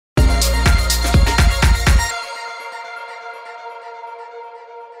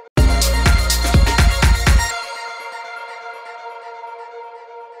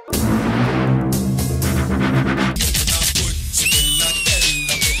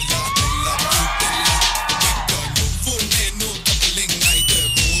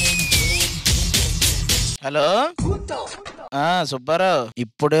Hello Subbarao,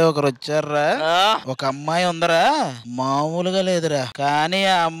 ఇప్పుడే ఒకరు వచ్చారా? ఒక అమ్మాయి ఉందరా, మామూలుగా లేదురా. కానీ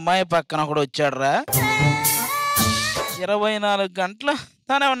ఆ అమ్మాయి పక్కన ఒకడు వచ్చాడురా, 24 గంటలు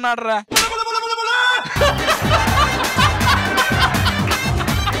తానే ఉన్నాడురా.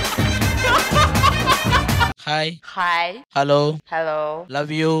 Hi hi. Hello hello.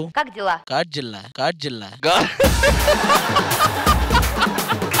 Love you. Cot జిల్లా.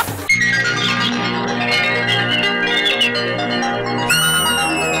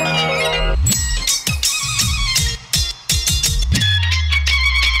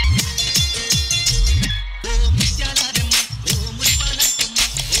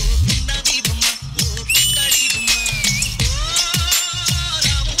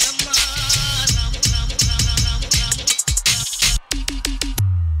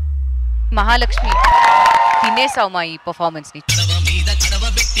 మహాలక్ష్మి, తినేసావు మా ఈ పర్ఫార్మెన్స్ ని.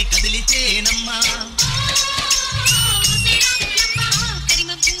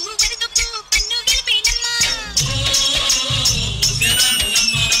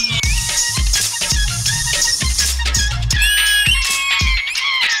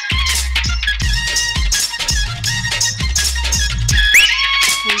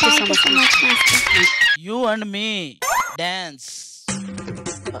 You and me dance.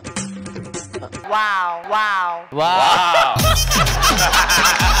 Wow wow wow.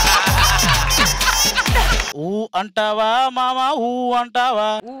 ఊ అంటావా మామా, ఊ అంటావా?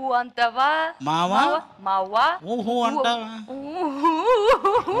 ఊ అంటావా మామా? మావా. ఊహు అంటావా?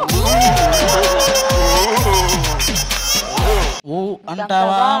 ఊ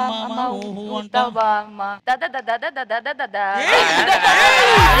అంటావా మామా, ఊహు అంటావా?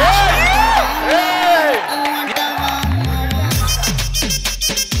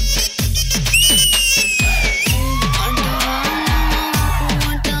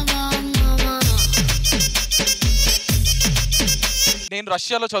 నేను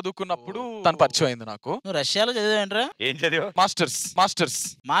రష్యాలో చదువుకున్నప్పుడు తను పరిచయం అయింది నాకు. నువ్వు రష్యాలో చదివాంట్రా? ఏం చదివా?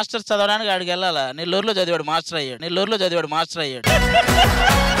 మాస్టర్స్ చదవడానికి ఆడికి వెళ్ళాలా? నెల్లూరులో చదివాడు, మాస్టర్ అయ్యాడు.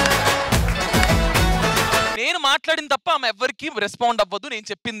 నేను మాట్లాడిన తప్ప ఆమె ఎవరికి రెస్పాండ్ అవ్వదు, నేను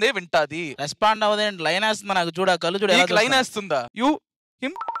చెప్పిందే వింటాది. రెస్పాండ్ అవ్వదేంటి? లైన్ వేస్తుందా నాకు? చూడ కళ్ళు చూడ. లైన్ వేస్తుందా? You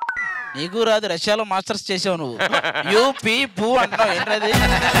him. నీకు రాదు, రష్యాలో మాస్టర్స్ చేసావు నువ్వు. యూ పీ పూ అంటావు ఏంటది?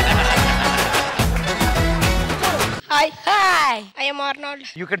 Hi. Hi. I am Arnold.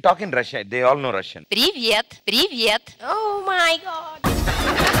 You can talk in Russian. They all know Russian. Привет. Привет. Oh my God.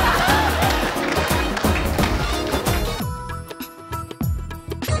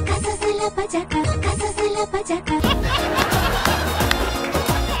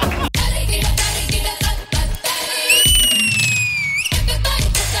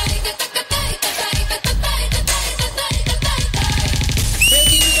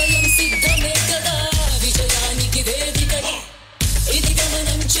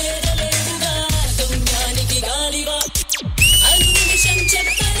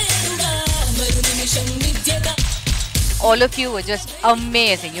 All of you were just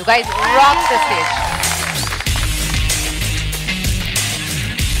amazing. You guys rocked the stage.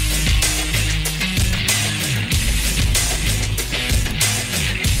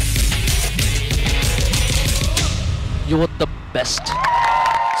 You were the best.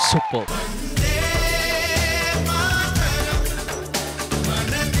 Superb.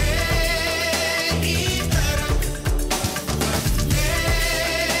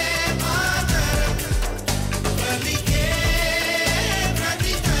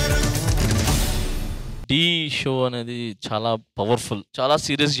 Dhee show అనేది చాలా powerful, చాలా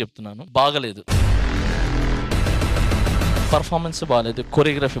serious చెప్తున్నాను. బాగలేదు, performance బాగాలేదు,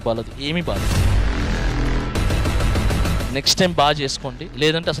 choreography బాగాలేదు, ఏమీ బాగాలేదు. Next time బాగా చేసుకోండి,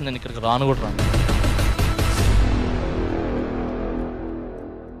 లేదంటే అసలు నేను ఇక్కడికి రాను కూడా రాను.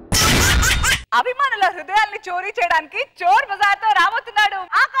 అభిమానుల హృదయాల్ని చోరీ చేయడానికి చోర్ బజార్ తో రాబోతున్నాడు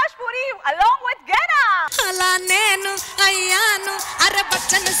ఆకాష్ పూరి అలాంగ్ విత్ గేనా. అలా నేను అయ్యాను అరే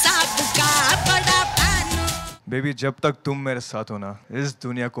బచ్చన్ సాబ్ కా బడా ఫ్యాన్. बेबी जब तक तुम मेरे साथ हो ना, इस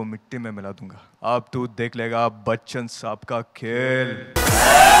दुनिया को मिट्टी में मिला दूंगा. अब तू देख लेगा बच्चन साहब का खेल.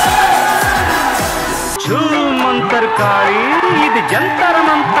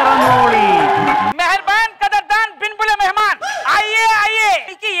 मेहरबान कदरदान बिन बुले मेहमान आइए आइए.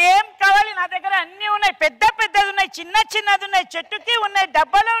 ఏం కావాలి? నా దగ్గర అన్ని ఉన్నాయి, పెద్ద పెద్దది ఉన్నాయి, చిన్న చిన్నది ఉన్నాయి, చెట్టుకి ఉన్నాయి,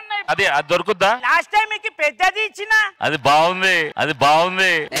 డబ్బాలో ఉన్నాయి. అది దొరుకుద్దా? లాస్ట్ టైం మీకు పెద్దది ఇచ్చిన. అది బాగుంది.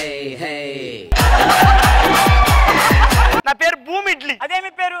 నా పేరు భూమి ఇడ్లీ.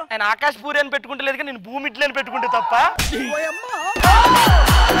 అదేమి పేరు? ఆయన ఆకాశ్ పూరి అని పెట్టుకుంటలేదు, కానీ నేను భూమి ఇడ్లీ అని పెట్టుకుంటే తప్ప.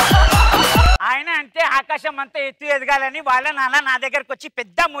 ఆయన అంటే ఆకాశం అంతా ఎత్తు ఎదగాలని వాళ్ళ నాన్న నా దగ్గరకు వచ్చి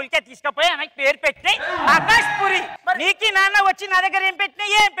పెద్ద మూలిక తీసుకుపోయి ఆయనకి పేరు పెట్టినాయి ఆకాశ్ పురి. నీకి నాన్న వచ్చి నా దగ్గర ఏం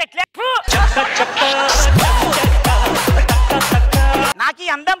పెట్టినాయి? ఏం పెట్టలే. నాకు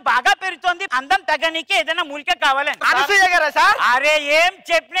అందం బాగా పెరుగుతోంది, అందం తగ్గనీకి ఏదైనా మూలిక కావాలని. అనసూయ గారా సార్? అరే ఏం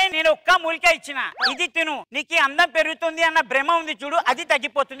చెప్పినా నేను ఒక్క మూలిక ఇచ్చిన, ఇది తిను, నీకు అందం పెరుగుతుంది అన్న భ్రమ ఉంది చూడు, అది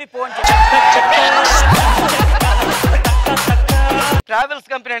తగ్గిపోతుంది. ఫోన్ ట్రావెల్స్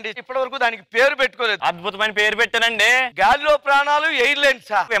కంపెనీ అండి, ఇప్పటి వరకు దానికి పేరు పెట్టుకోలేదు. అద్భుతమైన పేరు పెట్టానండి. గాలిలో ప్రాణాలు ఎయిర్లైన్స్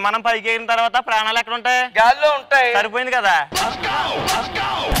సార్. విమానం పైకి ఎగిరిన తర్వాత ప్రాణాలు ఎక్కడ ఉంటాయి? గాలిలో ఉంటాయి. సరిపోయింది కదా.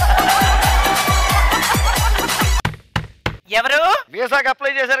 ఎవరు? వీసాకి అప్లై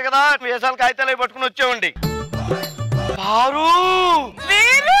చేశారు కదా, వీసాలు కాగితాలు పట్టుకుని వచ్చేవండి. సారు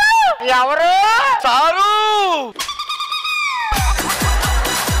ఎవరు? సారు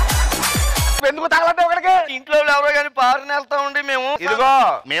ఎందుకు తగలంటే ఒకడికి? ఇంట్లో ఎవరో కానీ పారుని వెళ్తా ఉండి మేము ఇదిగో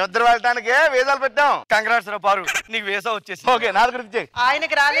మేమిద్దరు వెళ్ళటానికి వీసాలు పెట్టాం. కంగ్రాట్స్ రా పారు, నీకు వీసా వచ్చేసి. ఓకే, నాకు గురించి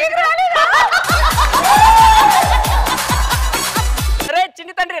ఆయనకి రాలేదు. అరే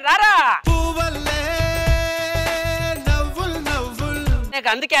చిన్ని తండ్రి రారా.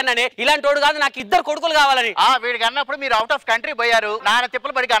 అందుకే అన్నానే ఇలాంటి వాడు కాదు, నాకు ఇద్దరు కొడుకులు కావాలని. వీడికి అన్నప్పుడు మీరు అవుట్ ఆఫ్ కంట్రీ పోయారు, నాన్న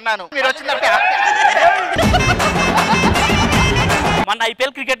తిప్పులు పడికి అన్నాను, మీరు వచ్చిందంటే. మన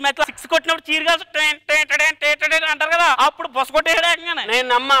ఐపీఎల్ క్రికెట్ మ్యాచ్ లో 6 కొట్టినప్పుడు చీరగా అంటారు కదా, అప్పుడు బొస కొట్టేయడా. నేను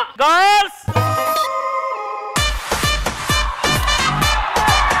నమ్మ గర్ల్స్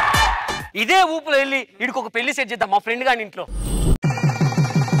ఇదే ఊపులో వెళ్ళి ఇడికి ఒక పెళ్లి సెట్ చేద్దాం మా ఫ్రెండ్ గాని ఇంట్లో.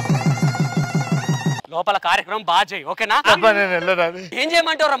 లోపల కార్యక్రమం బాగా చేయి, ఓకేనా? ఏం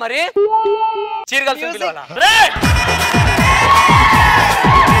చేయమంటారా మరి? చీరగల్సి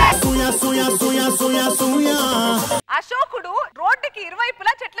అశోకుడు రోడ్డుకి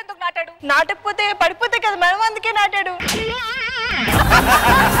ఇరువైపులా చెట్లు ఎందుకు నాటాడు? నాటకపోతే పడిపోతే కదా, మనం అందుకే నాటాడు.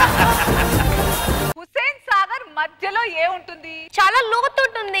 హుస్సేన్ సాగర్ మధ్యలో ఏ ఉంటుంది? చాలా లోతు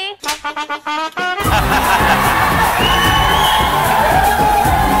ఉంటుంది.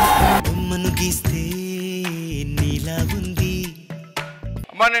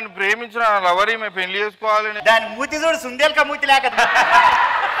 అమ్మా నేను ప్రేమించిన లవర్ ఈమె పెళ్లి చేసుకోవాలని. దాని మూతి చూడు, సుందేల్క మూతి లేక.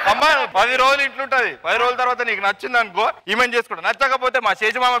 అమ్మా 10 రోజులు ఇంట్లుంటది, 10 రోజుల తర్వాత నీకు నచ్చింది అనుకో ఈమెను చేసుకుంటా, నచ్చకపోతే మా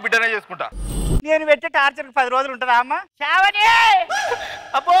శేషమామ బిడ్డనే చేసుకుంటా. నేను పెట్టే టార్చర్ 10 రోజులు ఉంటుందా అమ్మ? చావని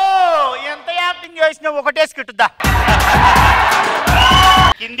అబ్బో ఎంత యాక్టింగ్ చేసినా ఒకటే స్కిట్టుద్దా.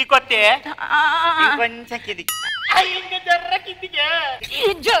 కింది కొత్తే కొంచెం కింది జర్ర కిందికే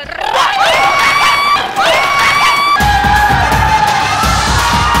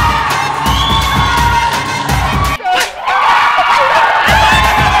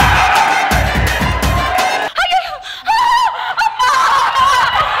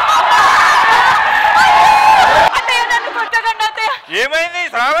ఏమైంది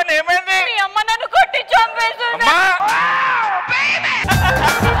శ్రావణ్, ఏమైంది? మీ అమ్మ నన్ను కొట్టి చంపేస్తుంది.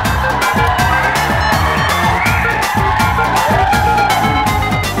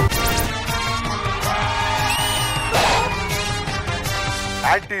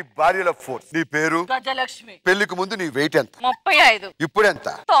 యాంటీ భార్యల ఫోర్స్. నీ పేరు? గజలక్ష్మి. పెళ్లికి ముందు నీ వెయిట్ ఎంత? 35. ఇప్పుడు ఎంత?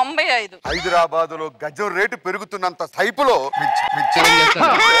 95. హైదరాబాద్ లో గజం రేటు పెరుగుతున్నంత సైపులో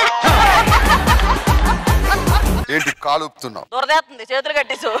ఏంటి కాలు ఊపుతున్నావు? దొరదేస్తుంది, చేతులు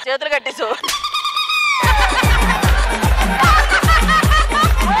కట్టేసు, చేతులు కట్టేసు.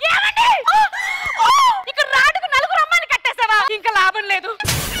 ఇక్కడ రాటుకు 4 అమ్మాయిలు కట్టేసావా? ఇంకా లాభం లేదు.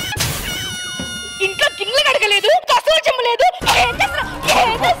 ఇంట్లో గిన్నెలు కడగలేదు, కసులు చెమ్మలేదు.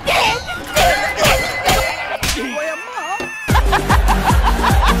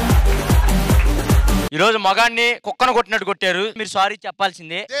 ఈ రోజు మగాన్ని కుక్కను కొట్టినట్టు కొట్టారు, మీరు సారీ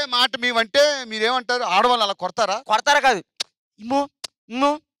చెప్పాల్సిందే. అదే మాట మేమంటే మీరేమంటారు? ఆడవాళ్ళు అలా కొడతారా? కొడతారా కాదు, ఇమ్మో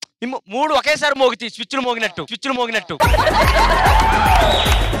ఇమ్మో ఇమ్మో 3 ఒకేసారి మోగితే స్విచ్లు మోగినట్టు, స్విచ్లు మోగినట్టు.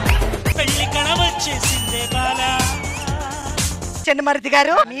 చెన్నమరిది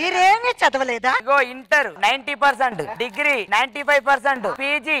గారు మీరేమీ చదవలేదా? Inter 90%, degree 95%,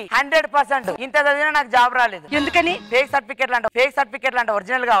 PG 100%. ఇంత చదివినా నాకు జాబ్ రాలేదు. ఎందుకని? ఫేక్ సర్టిఫికెట్లు అంట, ఫేక్ సర్టిఫికెట్లు అంట,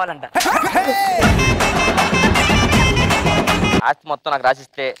 ఒరిజినల్ కావాలంట. ఆస్తి మొత్తం నాకు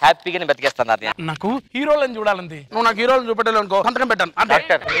రాసిస్తే హ్యాపీగా బతికేస్తాను. నాకు హీరోలను చూడాలంది, నువ్వు నాకు హీరోలను చూపెట్టాలి అనుకో, సంతకం పెట్టాను.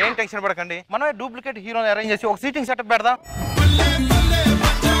 డాక్టర్ ఏం టెన్షన్ పడకండి, మనమే డూప్లికేట్ హీరోని అరేంజ్ చేసి ఒక సీటింగ్ సెటప్ పెడదాం.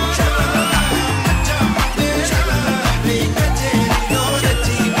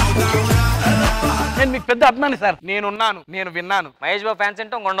 నేను మీకు పెద్ద అభిమాని సార్. నేనున్నాను, నేను విన్నాను. మహేష్ బాబు ఫ్యాన్స్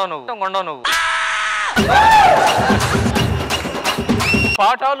అంటే కొండవు నువ్వు.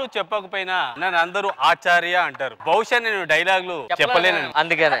 పాఠాలు చెప్పకపోయినా నన్ను అందరూ ఆచార్య అంటారు. బహుశా నేను డైలాగులు చెప్పలేను,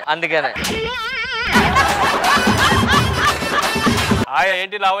 అందుకనే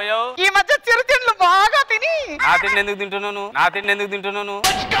ఏంటి లావయ్యావు? ఈ మధ్య చిరుతిండ్లు బాగా తిని నా తిండి ఎందుకు తింటున్నాను? నా తిండి ఎందుకు తింటున్నాను?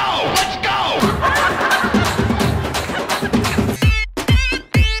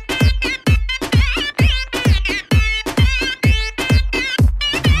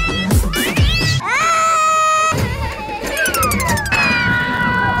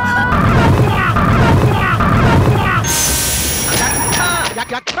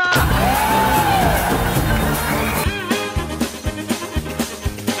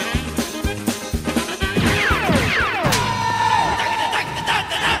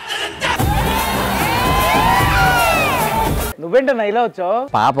 నువ్వేంటన్నా ఇలా వచ్చావు?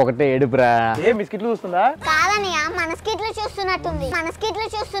 పాప ఒకటే ఏడుపురా. ఏ బిస్కెట్లు చూస్తుందా? కాదన్నయ్య మన స్కిట్లు చూస్తున్నట్టుంది.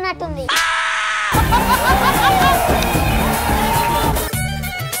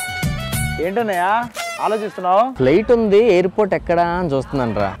 ఏంటన్నయ్యా ఆలోచిస్తున్నావు? ఫ్లైట్ ఉంది, ఎయిర్పోర్ట్ ఎక్కడా అని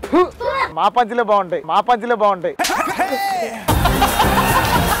చూస్తున్నాను రా. మా పంచులే బాగుంటాయి.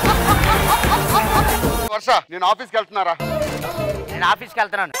 వర్ష నేను ఆఫీస్కి వెళ్తున్నారా? నేను ఆఫీస్కి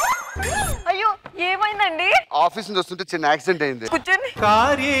వెళ్తున్నాను. అయ్యో ఏమైందండి? ఆఫీస్ నుంచి వస్తుంటే చిన్న యాక్సిడెంట్ అయింది. కూర్చోండి.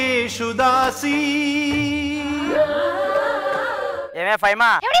 ఏమే ఫైమా,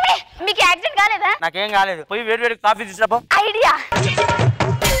 మీకు యాక్సిడెంట్ కాలేదా? నాకేం కాలేదు. పోయి వేడి కాఫీ తీసుకురాపో. ఐడియా.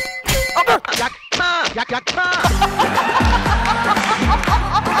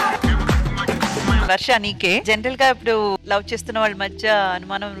 వర్ష, నీకే జనరల్ గా ఇప్పుడు లవ్ చేస్తున్న వాళ్ళ మధ్య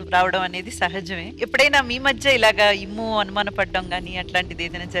అనుమానం రావడం అనేది సహజమే. ఎప్పుడైనా మీ మధ్య ఇలాగా ఇమ్ము అనుమాన పడ్డం గానీ అట్లాంటిది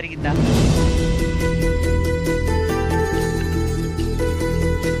ఏదైనా జరిగిందా?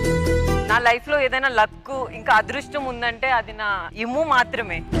 నా లైఫ్ లో ఏదైనా లక్ ఇంకా అదృష్టం ఉందంటే అది నా ఇమ్ము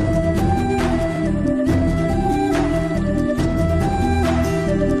మాత్రమే.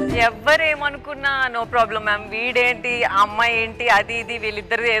 ఎవ్వరేమనుకున్నా నో ప్రాబ్లం మ్యామ్. వీడేంటి, అమ్మాయి ఏంటి, అది ఇది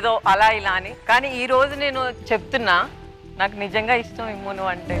వీళ్ళిద్దరు ఏదో అలా ఇలా అని. కానీ ఈ రోజు నేను చెప్తున్నా, నాకు నిజంగా ఇష్టం ఇమ్ము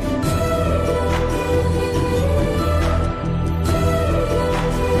నువ్వు అంటే.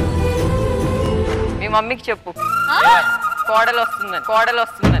 మీ మమ్మీకి చెప్పు కోడలు వస్తుందని.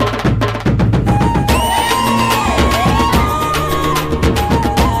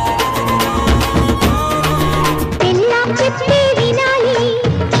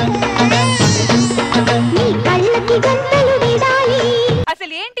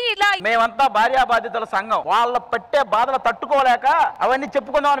 అసలు ఏంటి ఇలా? మేమంతా భార్యా బాధితుల సంఘం. వాళ్ళ పట్టే బాధలు తట్టుకోలేక అవన్నీ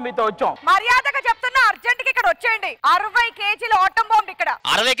చెప్పుకుందామని మీతో వచ్చాం. మర్యాదగా చెప్తున్నా, అర్జెంట్ కి ఇక్కడ వచ్చేయండి. 60 కేజీల ఆటం బాంబు ఇక్కడ.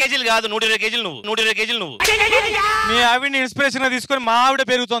 60 కేజీలు కాదు, 120 కేజీలు నువ్వు. 120 కేజీలు నువ్వు. మీ ఆవిడని ఇన్స్పిరేషన్ గా తీసుకొని మా ఆవిడ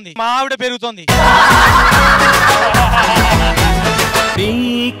పెరుగుతోంది.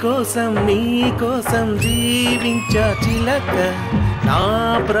 నీకోసం జీవించా చిలక, నా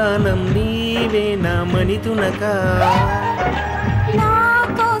ప్రాణం నీవే నా మణితునక. నా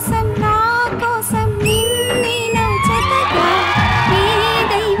కోసం నిన్నే నా జతగా ఏ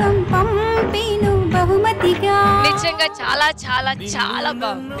దైవం పంపిను బహుమతిగా. నిజంగా చాలా చాలా చాలా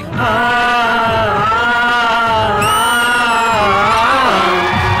బాగుంది.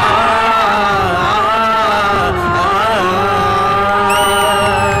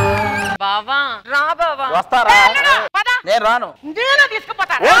 బావా రా బావా. వస్తారా? నేను రాను. నేను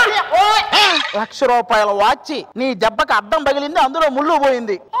తీసుకుపోతా. 1,00,000 రూపాయల వాచి నీ దెబ్బకి అద్దం పగిలింది, అందులో ముళ్ళు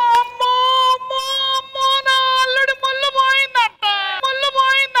పోయింది.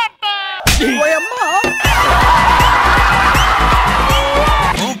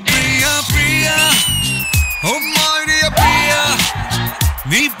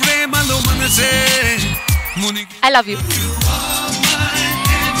 I love you.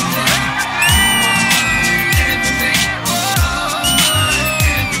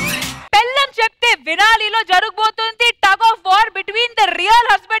 పెళ్ళని చెప్తే వినాలిలో జరగబోతుంది tug of war between the real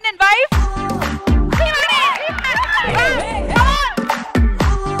husband and wife.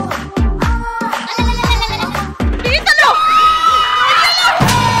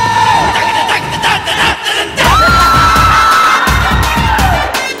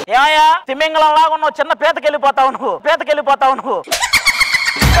 ఏమయ్యా తిమ్మింగళం లాగా ఉన్నావు, చిన్న పీతకెళ్ళిపోతావు నువ్వు.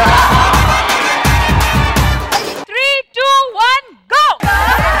 3, 2, 1 go.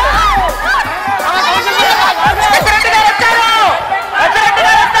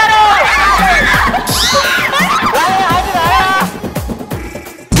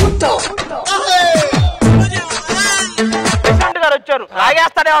 ప్రెసిడెంట్ గారు వచ్చారు.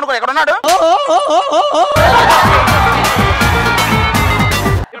 లాగేస్తాడేమో అనుకో. ఎక్కడున్నాడు?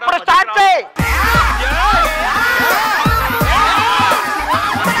 ఇప్పుడు స్టార్ట్ చేయి.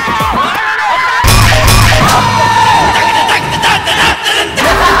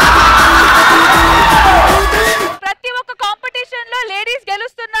 ప్రతి ఒక్క కాంపిటీషన్ లో లేడీస్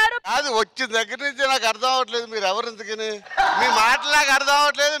గెలుస్తున్నారు. అది వచ్చిన దగ్గర నుంచి నాకు అర్థం అవ్వట్లేదు మీరు ఎవరు ఎందుకని. మీ మాటలు నాకు అర్థం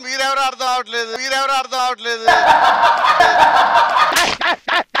అవట్లేదు, మీరెవరు అర్థం అవట్లేదు, మీరెవరు అర్థం అవట్లేదు.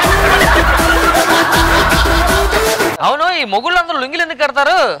 అవును, ఈ మొగుళ్ళందరూ లుంగిలు ఎందుకు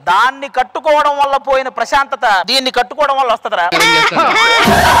కడతారు? దాన్ని కట్టుకోవడం వల్ల పోయిన ప్రశాంతత దీన్ని కట్టుకోవడం వల్ల వస్తుందిరా.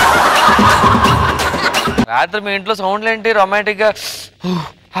 రాత్రి మీ ఇంట్లో సౌండ్లు ఏంటి రొమాంటిక్ గా?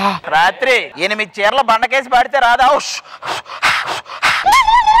 రాత్రి 8 చీరల బండకేసి పాడితే రాదా?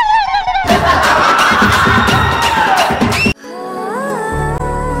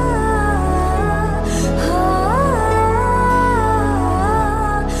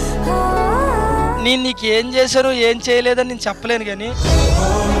 నేను నీకు ఏం చేశాను ఏం చేయలేదని నేను చెప్పలేను కానీ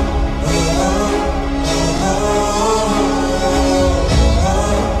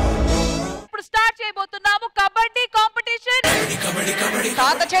ఇప్పుడు స్టార్ట్ చేయబోతున్నాము కబడ్డీ కాంపిటీషన్.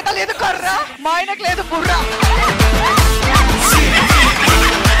 తాత చేత లేదు కర్ర, మా ఆయనకు లేదు బుర్ర.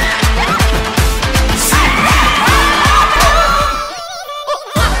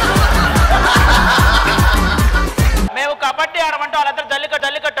 మేము కబడ్డీ ఆడమంటే వాళ్ళందరూ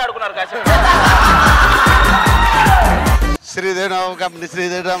జల్లికట్టు ఆడుకున్నారు కాదు. Sridevi company,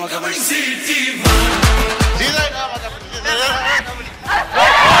 Sridevi company,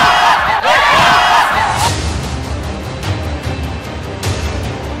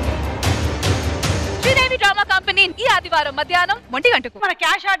 Sridevi drama company ఈ ఆదివారం మధ్యాహ్నం 1 గంటకు మన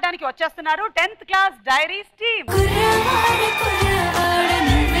క్యాష్ ఆడడానికి వచ్చేస్తున్నారు 10th క్లాస్ డైరీస్ టీమ్.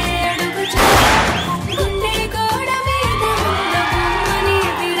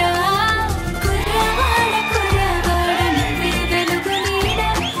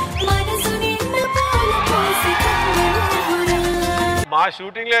 మా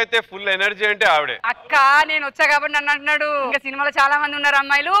షూటింగ్ లో అయితే ఫుల్ ఎనర్జీ అంటే ఆవిడే. అక్క నేను వచ్చా కాబట్టి నన్ను అంటున్నాడు. ఇంకా సినిమాలో చాలా మంది ఉన్నారు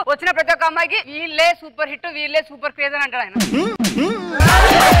అమ్మాయిలు, వచ్చిన ప్రతి ఒక్క అమ్మాయికి వీళ్ళే సూపర్ హిట్, వీళ్ళే సూపర్ క్రేజ్ అని అంటాడు ఆయన.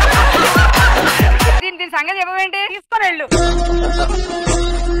 దీని సంగతి చెప్పవేంటి? తీసుకొని వెళ్ళు.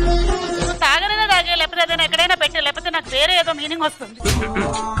 తాగనైనా తాగే, లేకపోతే ఏదైనా ఎక్కడైనా పెట్టే, లేకపోతే నాకు వేరే ఏదో మీనింగ్ వస్తుంది.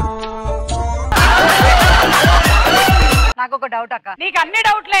 నాకు ఒక డౌట్ అక్క, నీకు అన్ని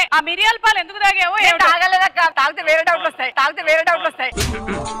డౌట్లే. ఆ మిరియాల పాలు ఎందుకు తాగావో? తాగలేదక్క, తాగితే వేరే డౌట్లు వస్తాయి, తాగితే వేరే డౌట్లు వస్తాయి.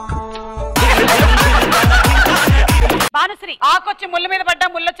 భానుశ్రీ, ఆకొచ్చి ముళ్ళ మీద పడ్డా,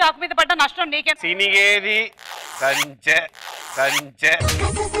 ముళ్ళ చాకు మీద పడ్డా నష్టం నీకే. సినిగేది సంచే సంచే.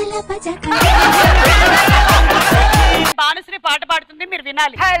 భానుశ్రీ పాట పాడుతుంది, మీరు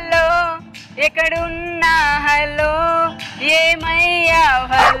వినాలి. హలో ఎక్కడున్నా, హలో ఏమయ్యా,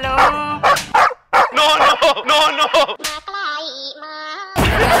 hello. No no no no.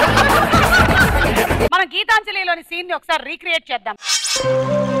 మనం గీతాంజలిలోని సీన్ ని ఒకసారి రీక్రియేట్ చేద్దాం.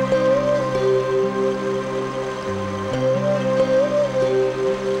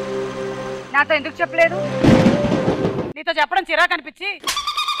 నాతో ఎందుకు చెప్పలేదు? నీతో చెప్పడం చిరాకు అనిపించి.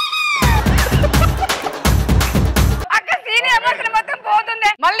 అక్క సీన్ ఎమోషన్ మొత్తం పోతుంది.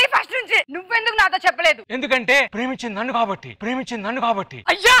 మళ్ళీ ఫస్ట్ నుంచి నువ్వెందుకు నాతో చెప్పలేదు? ఎందుకంటే ప్రేమించింది నన్ను కాబట్టి, ప్రేమించింది నన్ను కాబట్టి.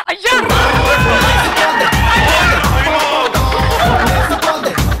 అయ్యా అయ్యా,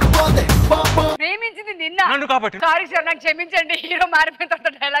 ప్రేమించింది నిన్న నన్ను కాబట్టి. సారీ సార్, నాకు క్షమించండి. హీరో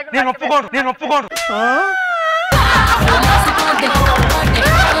మారిపోయిన డైలాగ్ నేను ఒప్పుకోను, నేను ఒప్పుకోను.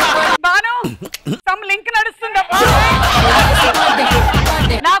 బాను సమ్ లింక్ నడుస్తుంది.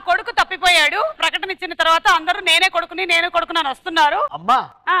 నా కొడుకు తప్పిపోయాడు. ప్రకటన ఇచ్చిన తర్వాత అందరూ నేనే కొడుకుని వస్తున్నారు. అమ్మా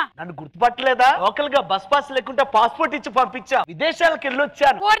నన్ను గుర్తుపట్టలేదా? లోకల్ గా బస్ పాస్ లేకుంటే పాస్పోర్ట్ ఇచ్చి పంపించా, విదేశాలకు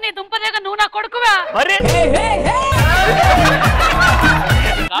వెళ్ళొచ్చాను. నీ దుంపదేగా నువ్వు నా కొడుకువా? మరి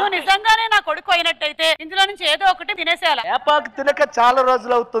నువ్వు నిజంగానే నా కొడుకు అయినట్టయితే ఇందులో నుంచి ఏదో ఒకటి తినేసేయాలి. ఏపాకు తినక చాలా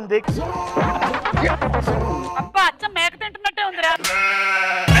రోజులు అవుతుంది. అబ్బా అచ్చం మేక తింటున్నట్టే ఉందిరా.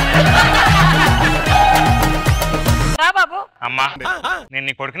 రా బాబు. అమ్మా నేను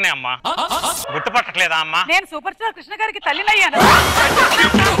నీ కొడుకునే అమ్మా, గుర్తుపట్టట్లేదా అమ్మా? నేను సూపర్ స్టార్ కృష్ణ గారికి తల్లినయ్యాను.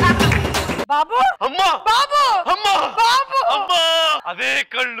 బాబు అమ్మా, బాబు అమ్మా, బాబు అమ్మా. అదే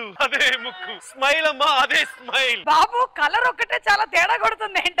కళ్ళు, అదే ముక్కు, స్మైల్ అమ్మా, అదే స్మైల్. బాబు కలర్ ఒక్కటే చాలా తేడా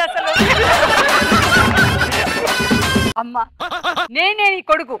కొడుతుంది ఏంటి అసలు? అమ్మా నేనే నీ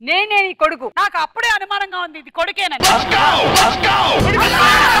కొడుకు, నాకు అప్పుడే అనుమానంగా ఉంది ఇది కొడుకేనని.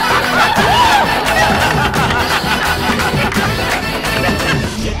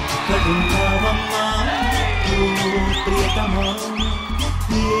 ఎక్కడున్నావమ్మా ప్రియతమా,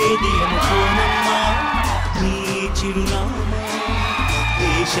 ఏది అనుకోనమ్మా నీ చిరునామా.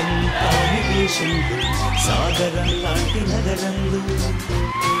 దేశం కాని దేశంలో సాగరం లాంటి నగరంలో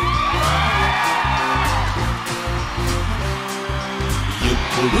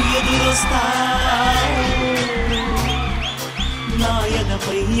ఎప్పుడు ఎదురొస్తావు,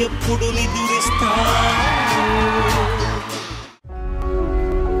 నాయనపై ఎప్పుడు నిదురిస్తావు.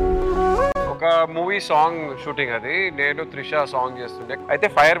 ఒక మూవీ సాంగ్ షూటింగ్ అది. నేను త్రిష సాంగ్ చేస్తుండే అయితే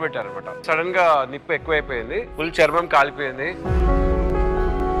ఫైర్ పెట్టారనమాట. సడన్ గా నిప్పు ఎక్కువైపోయింది, ఫుల్ చర్మం కాలిపోయింది.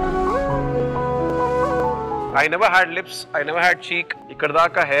 I never had lips, I never had cheek. ఇక్కడ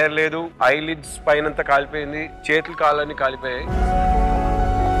దాకా హెయిర్ లేదు, ఐ లిడ్స్ పైనంతా కాలిపోయింది, చేతులు కాళ్ళని కాలిపోయాయి.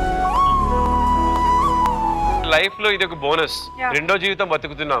 లైఫ్ లో ఇది ఒక బోనస్. రెండో జీవితం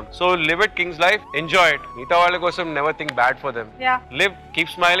బతుకుతున్నాం. So live it Kings life, enjoy it. మిగతా వాళ్ళ కోసం never think bad for them. Live,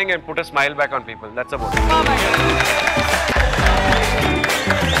 keep smiling and put a smile back on people. That's about it.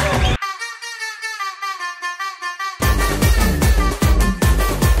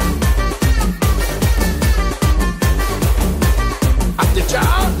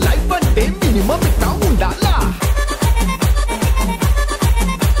 Life అంటే మినిమం ఇట్లా ఉండాలా.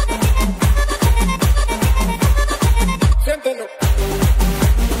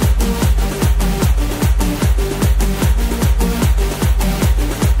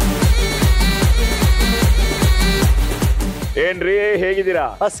 ఏంట్రీ ಹೇಗಿದ್ದೀರಾ?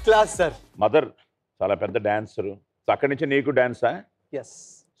 First class sir. మదర్ చాలా పెద్ద dancer. అక్కడి నుంచి నీకు డాన్సా? ఎస్.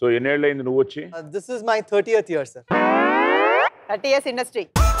 సో ఎన్నేళ్ళు అయింది నువ్వు వచ్చి? This is my 30th year sir. 30 years industry.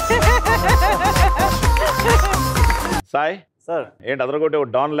 Sai sir ఏంటి అదరగొట్టే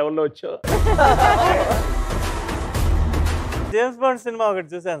డాన్ లెవెల్లో వచ్చావు? జేమ్స్ బాండ్ సినిమా ఒకటి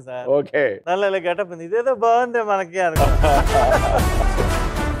చూసాను సార్. ఓకే. దానిలో ఇలా గెటప్ ఉంది, ఇదేదో బాగుంది మనకి అనుకో.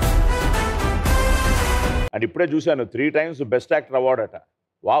 అండ్ ఇప్పుడే చూశాను 3 times బెస్ట్ యాక్టర్ అవార్డ్ అట.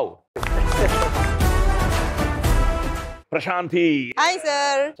 వావ్. ప్రశాంతి. Hi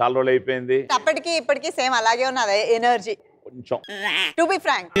sir. చాలా రోజులు అయిపోయింది. అప్పటికి ఇప్పటికి సేమ్ అలాగే ఉన్నది ఎనర్జీ. కొంచెం టు బి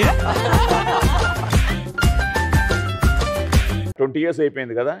ఫ్రాంక్ 20 years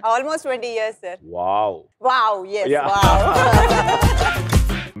అయిపోయింది కదా? Almost 20 years sir. Wow. Wow. yes wow.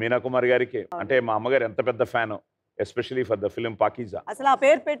 Meena Kumar గారికి అంటే మా అమ్మగారు ఎంత పెద్ద fan, especially for the film Pakeezah. అసలు ఆ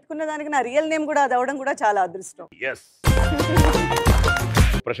పేరు పెట్టుకున్న దానికి నా రియల్ నేమ్ కూడా అది అవడం కూడా చాలా అదృష్టం. ఎస్.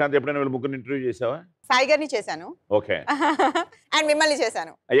 ప్రశాంత్ ఎప్పుడైనా వీళ్ళు ముగ్గురు ఇంటర్వ్యూ చేసావా? సాయి గారిని చేశాను. ఓకే. అండ్ మిమ్మల్ని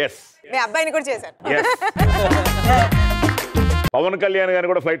చేశాను. ఎస్. మీ అబ్బాయిని కూడా చేశాను. పవన్ కళ్యాణ్ గారిని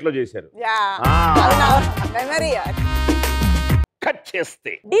కూడా ఫ్లైట్ లో చేశారు. మెమరీ కట్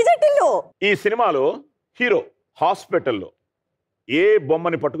చేస్తే డిజిటల్. ఈ సినిమాలో హీరో హాస్పిటల్లో ఏ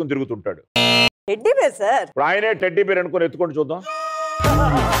బొమ్మని పట్టుకుని తిరుగుతుంటాడు? Teddy bear sir. ఇప్పుడు ఆయనే టెడ్డీ బేర్ అనుకుని ఎత్తుకొని చూద్దాం.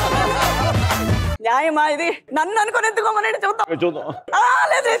 న్యాయమా ఇది? నన్ను అనుకుని ఎత్తుకోమని చూద్దాం. చూద్దాం.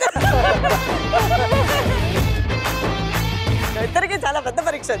 ఇద్దరికి చాలా పెద్ద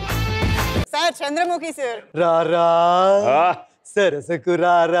పరీక్ష సార్. చంద్రముఖి సార్. రారా సరసకు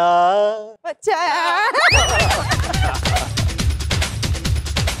రారా. వచ్చా.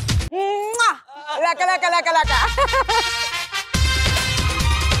 లక లక లక లక.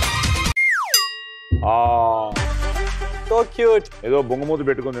 So cute. ఏదో బొంగమూతి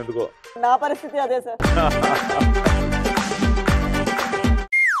పెట్టుకుంది ఎందుకో. నా పరిస్థితి అదే సార్.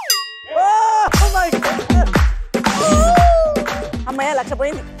 అమ్మయ్య 1,00,000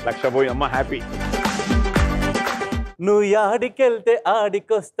 పోయింది. 1,00,000 పోయి అమ్మ హ్యాపీ. నువ్వు యాడికెళ్తే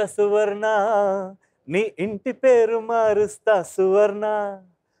ఆడికొస్తా సువర్ణ, నీ ఇంటి పేరు మారుస్తా సువర్ణ,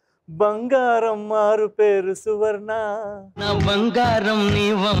 బంగారం మారు పేరు సువర్ణ, నా బంగారం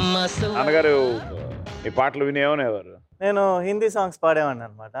నీవమ్మ. అన్నగారు ఈ పాటలు వినేవనేవారు? నేను హిందీ సాంగ్స్ పాడేవాడిని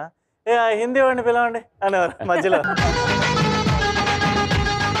అనమాట. ఏ హిందీ వాడిని పిలవండి అనేవారు మధ్యలో.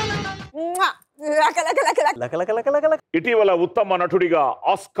 ఇటీవల ఉత్తమ నటుడిగా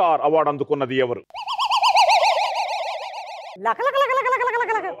ఆస్కార్ అవార్డు అందుకున్నది ఎవరు?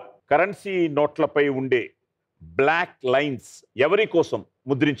 కరెన్సీ నోట్లపై ఉండే బ్లాక్ లైన్స్ ఎవరి కోసం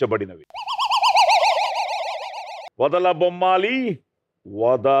ముద్రించబడినవి? వదల బొమ్మాలి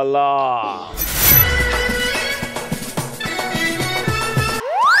వదలా.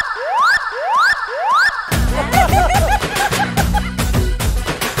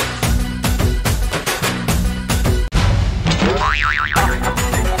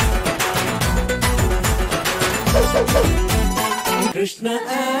 కృష్ణ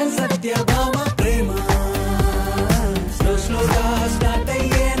సత్యభామ ప్రేమ స్లోగా స్టార్ట్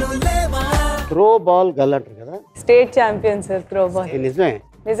అయ్యేను లేవా. త్రో బాల్ గల్ అంటారు కదా? State champion sir throw ball. నిజమే?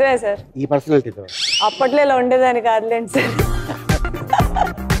 నిజమే సార్. ఈ పర్సనాలిటీతో అప్పట్లో ఇలా ఉండేదాన్ని కాదులేండి సార్.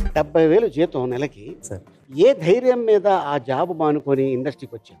 70,000 జీతం నెలకి. ఏ ధైర్యం మీద ఆ జాబ్ మానుకొని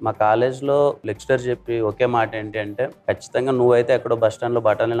ఇండస్ట్రీకి వచ్చాను? మా కాలేజ్లో లెక్చరర్ చెప్పి ఒకే మాట ఏంటి అంటే, ఖచ్చితంగా నువ్వైతే ఎక్కడో బస్ స్టాండ్ లో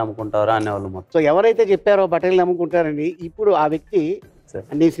బఠానీలు అమ్ముకుంటావరా అనేవాళ్ళు మొత్తం. సో ఎవరైతే చెప్పారో బఠానీలు అమ్ముకుంటారని, ఇప్పుడు ఆ వ్యక్తి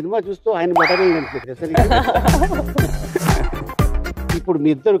నీ సినిమా చూస్తూ ఆయన బఠానీలు అమ్ముకుంటారు. ఇప్పుడు మీ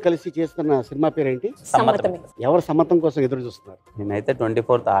ఇద్దరు కలిసి చేస్తున్న సినిమా పేరేంటి? సమ్మతమే. ఎవరు సమ్మతం కోసం ఎదురు చూస్తున్నారు? నేనైతే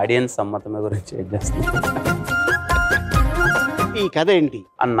 24th ఆడియన్స్ సమ్మతమే గురించి వెయిట్ చేస్తున్నాను. ఈ ఈ కథ ఏంటి?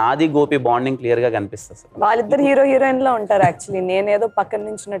 ఆ నాది గోపి బాండింగ్ క్లియర్ గా కనిపిస్తుంది సార్. వాళ్ళిద్దరు హీరో హీరోయిన్ లో ఉంటారు యాక్చువల్లీ. నేనేదో పక్కన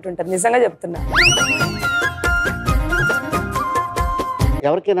నించున్నట్టు ఉంటుంది, నిజంగా చెప్తున్నా.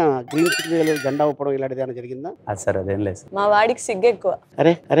 ఎవరికైనా గ్రీన్ సిగ్నల్ జెండా ఊపడం ఇలాంటిది ఏమైనా జరిగిందా? అది సార్ అదేం లేదు సార్. మా వాడికి సిగ్గు ఎక్కువ.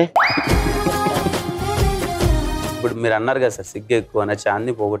 అరే అరే ఇప్పుడు మీరు అన్నారు కదా సార్ సిగ్గు ఎక్కువ అనే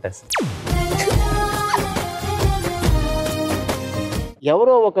చాందిని పోగొట్టేస్తారు.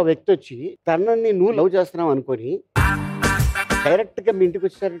 ఎవరో ఒక వ్యక్తి వచ్చి తనని నువ్వు లవ్ చేస్తున్నావు అనుకొని డైరెక్ట్ గా మీ ఇంటికి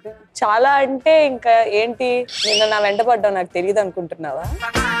వచ్చారట. చాలా అంటే ఇంకా ఏంటి, నిన్న నా వెంట పడ్డావు నాకు తెలియదు అనుకుంటున్నావా?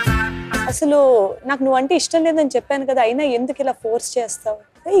 అసలు నాకు నువ్వంటే ఇష్టం లేదని చెప్పాను కదా, అయినా ఎందుకు ఇలా ఫోర్స్ చేస్తావు?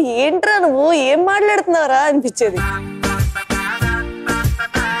 ఏంట్రా నువ్వు ఏం మాట్లాడుతున్నావురా అనిపించేది.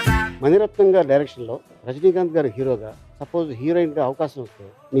 మణిరత్నం గారి డైరెక్షన్ లో రజనీకాంత్ గారు హీరోగా సపోజ్ హీరోయిన్ గా అవకాశం వస్తే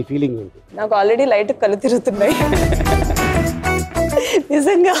మీ ఫీలింగ్ ఏంటి? నాకు ఆల్రెడీ లైట్ కళ్ళు తిరుగుతున్నాయి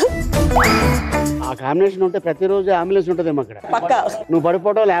నిజంగా. ఆ కాంబినేషన్ ఉంటే ప్రతిరోజు అంబులెన్స్ ఉంటుందేమో అక్కడ పక్కా. నువ్వు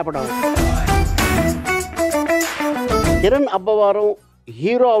పడిపోవడం లేపడం. కిరణ్ అబ్బవారం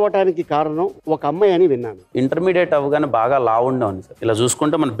హీరో అవ్వటానికి కారణం ఒక అమ్మాయి అని విన్నాను. ఇంటర్మీడియట్ అవ్వగానే బాగా లావు ఉండేవాడిని సార్. ఇలా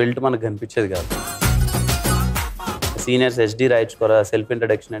చూసుకుంటే మన బెల్ట్ మనకు కనిపించేది కాదు. సీనియర్స్ SD రాయించుకోరా సెల్ఫ్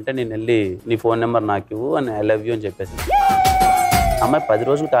ఇంట్రడక్షన్ అంటే నేను వెళ్ళి నీ ఫోన్ నెంబర్ నాకు ఇవ్వు అని ఐ లవ్ యూ అని చెప్పేసి అమ్మాయి 10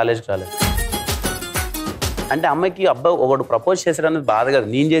 రోజులు కాలేజ్కి రాలేదు. అంటే అమ్మాయికి అబ్బాయి ఒకడు ప్రపోజ్ చేసాడు అనేది బాధ కాదు,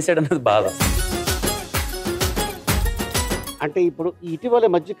 నేను చేసాడు అనేది బాధ. అంటే ఇప్పుడు ఇటీవల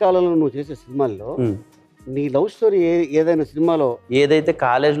మధ్య కాలంలో నువ్వు చేసే సినిమాల్లో నీ లవ్ స్టోరీ ఏదైనా సినిమాలో ఏదైతే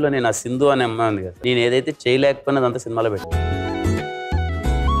కాలేజ్లో నేను ఆ సింధు అనే అమ్మాయి ఉంది కదా, నేను ఏదైతే చేయలేకపోయినది అంతా సినిమాలో పెట్టాను.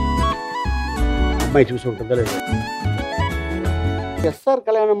 అమ్మాయి చూసి ఉంటుందో లేదు. SR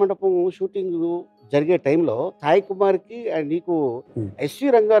కళ్యాణ మండపం షూటింగ్ జరిగే టైంలో సాయి కుమార్కి అండ్ నీకు SV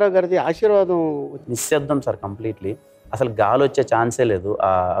రంగారావు గారిది ఆశీర్వాదం మిస్ చేద్దాం సార్ కంప్లీట్లీ. అసలు గాలి వచ్చే ఛాన్సే లేదు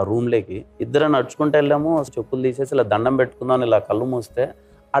ఆ రూమ్లోకి. ఇద్దరు నడుచుకుంటూ వెళ్ళాము, చెప్పులు తీసేసి ఇలా దండం పెట్టుకుందాం ఇలా కళ్ళు మూస్తే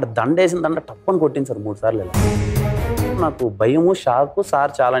ఆడ దండ వేసిన దండ టప్పని కొట్టింది సార్ 3 సార్లు. ఇలా నాకు భయము షాకు.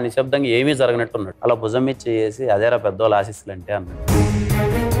 సార్ చాలా నిశ్శబ్దంగా ఏమీ జరగనట్టున్నాడు. అలా భుజం మీద చేసి అదేరా పెద్దవాళ్ళు ఆశిస్తులు అంటే అన్నాడు.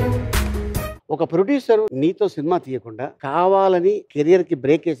 ఒక ప్రొడ్యూసర్ నీతో సినిమా తీయకుండా కావాలని కెరియర్ కి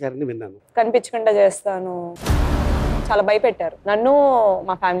బ్రేక్ వేశారని విన్నాను. కనిపించకుండా చేస్తాను చాలా భయపెట్టారు నన్ను,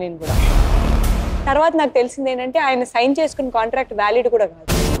 మా ఫ్యామిలీని కూడా. తర్వాత నాకు తెలిసింది ఏంటంటే ఆయన సైన్ చేసుకున్న కాంట్రాక్ట్ వ్యాలిడ్ కూడా కాదు.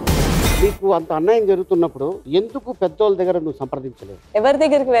 నీకు అంత అన్యాయం జరుగుతున్నప్పుడు ఎందుకు పెద్దోళ్ళ దగ్గర నువ్వు సంప్రదించలేదు? ఎవరి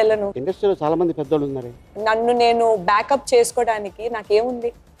దగ్గరికి వెళ్ళను. ఇండస్ట్రీలో చాలా మంది పెద్దోళ్ళు ఉన్నారు. నన్ను నేను బ్యాకప్ చేసుకోవడానికి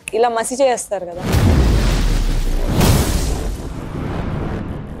నాకేముంది, ఇలా మసి చేస్తారు కదా.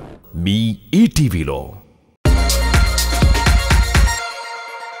 మీ ఈటీవీలో